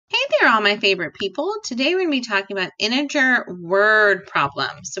all my favorite people. Today we're going to be talking about integer word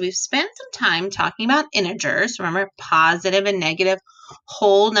problems. So we've spent some time talking about integers. Remember, positive and negative,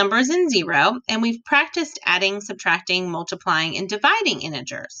 whole numbers and zero. And we've practiced adding, subtracting, multiplying, and dividing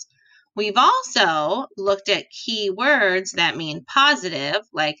integers. We've also looked at key words that mean positive,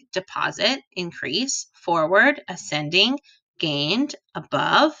 like deposit, increase, forward, ascending, gained,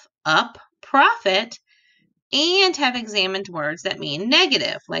 above, up, profit, and have examined words that mean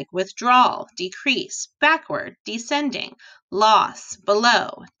negative, like withdrawal, decrease, backward, descending, loss,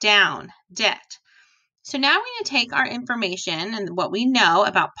 below, down, debt. So now we're going to take our information and what we know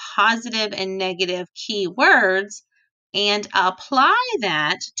about positive and negative key words and apply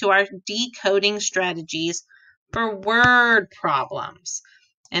that to our decoding strategies for word problems.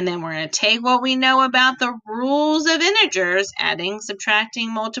 And then we're going to take what we know about the rules of integers, adding,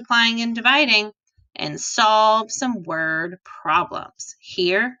 subtracting, multiplying, and dividing, and solve some word problems.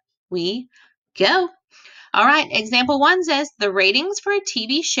 Here we go. All right, example 1 says the ratings for a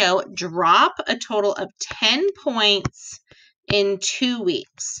TV show drop a total of 10 points in 2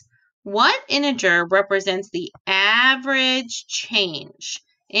 weeks. What integer represents the average change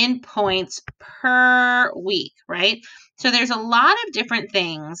in points per week, right? So there's a lot of different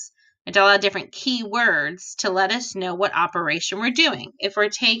things, a lot of different keywords to let us know what operation we're doing. If we're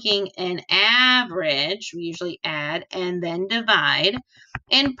taking an average, we usually add and then divide.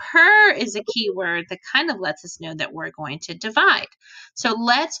 And per is a keyword that kind of lets us know that we're going to divide. So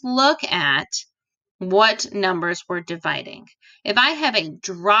let's look at what numbers we're dividing. If I have a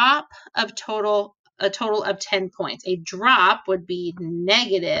drop of a total of 10 points, a drop would be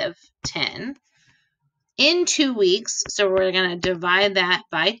negative 10 in 2 weeks. So we're going to divide that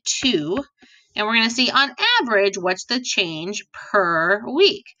by 2. And we're going to see on average, what's the change per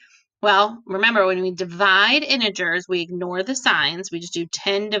week? Well, remember when we divide integers, we ignore the signs. We just do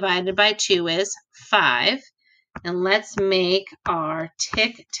 10 divided by 2 is 5. And let's make our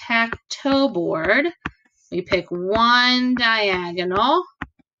tic-tac-toe board. We pick one diagonal,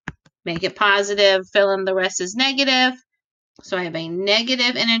 make it positive, fill in the rest is negative. So I have a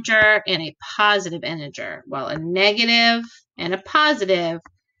negative integer and a positive integer. Well, a negative and a positive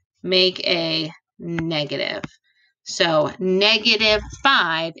make a negative. So negative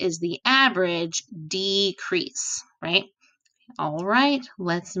 5 is the average decrease, right? All right,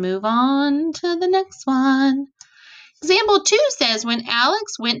 let's move on to the next one. Example 2 says when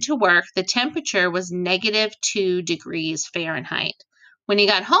Alex went to work, the temperature was negative 2 degrees Fahrenheit. When he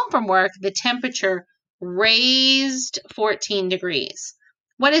got home from work, the temperature raised 14 degrees.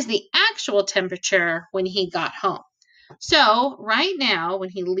 What is the actual temperature when he got home? So right now,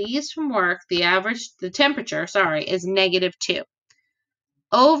 when he leaves from work, the temperature is negative 2.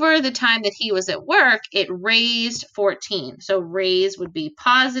 Over the time that he was at work, it raised 14. So raise would be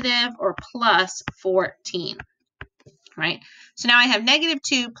positive or plus 14, right? So now I have negative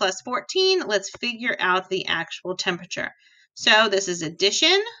 2 plus 14. Let's figure out the actual temperature. So this is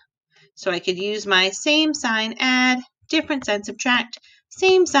addition. So I could use my same sign, add, different sign, subtract,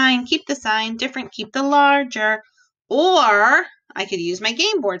 same sign, keep the sign, different, keep the larger. Or I could use my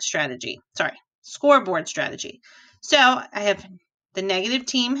scoreboard strategy. So I have the negative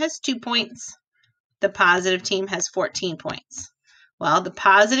team has 2 points. The positive team has 14 points. Well, the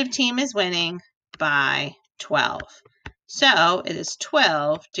positive team is winning by 12. So it is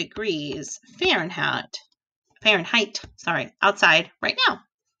 12 degrees Fahrenheit, outside right now.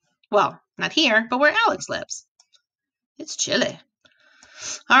 Well, not here, but where Alex lives. It's chilly.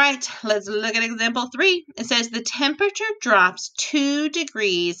 All right, let's look at example 3. It says the temperature drops 2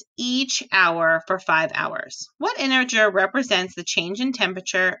 degrees each hour for 5 hours. What integer represents the change in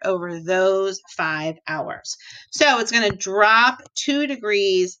temperature over those 5 hours? So it's going to drop 2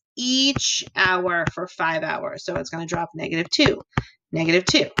 degrees each hour for 5 hours. So it's going to drop negative 2, negative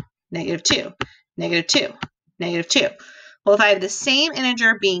 2, negative 2, negative 2, negative 2. Well, if I have the same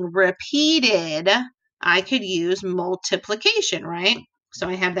integer being repeated, I could use multiplication, right? So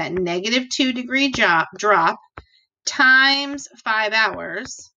I have that negative 2 degree drop times 5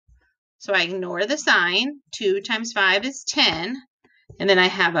 hours. So I ignore the sign. 2 times 5 is 10. And then I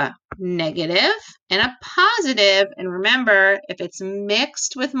have a negative and a positive. And remember, if it's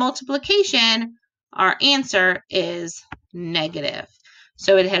mixed with multiplication, our answer is negative.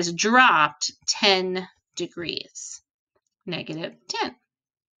 So it has dropped 10 degrees. Negative 10.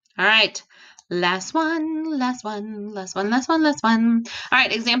 All right. Last one. All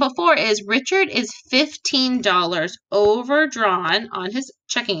right, example 4 is Richard is $15 overdrawn on his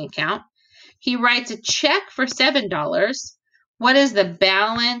checking account. He writes a check for $7. What is the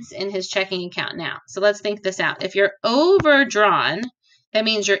balance in his checking account now? So let's think this out. If you're overdrawn, that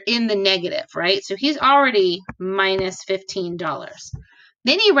means you're in the negative, right? So he's already minus $15.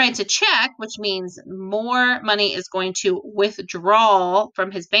 Then he writes a check, which means more money is going to withdraw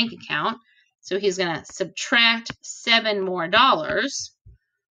from his bank account. So he's going to subtract $7 more.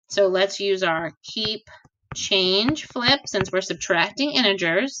 So let's use our keep change flip since we're subtracting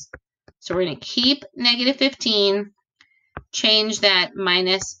integers. So we're going to keep negative 15, change that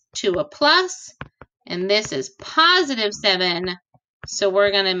minus to a plus, and this is positive 7. So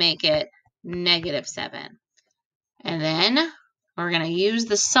we're going to make it negative 7. And then we're going to use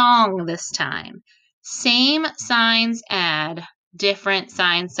the song this time. Same signs add, different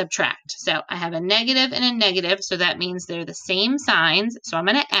signs subtract. So I have a negative and a negative, so that means they're the same signs. So I'm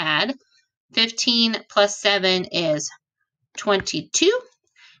going to add 15 plus 7 is 22.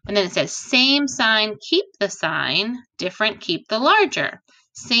 And then it says same sign, keep the sign, different, keep the larger.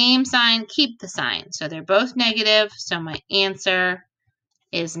 Same sign, keep the sign. So they're both negative, so my answer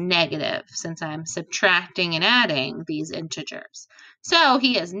is negative since I'm subtracting and adding these integers. So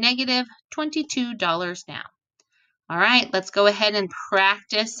he has negative $22 now. All right, let's go ahead and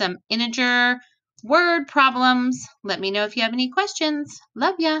practice some integer word problems. Let me know if you have any questions.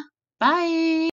 Love ya. Bye.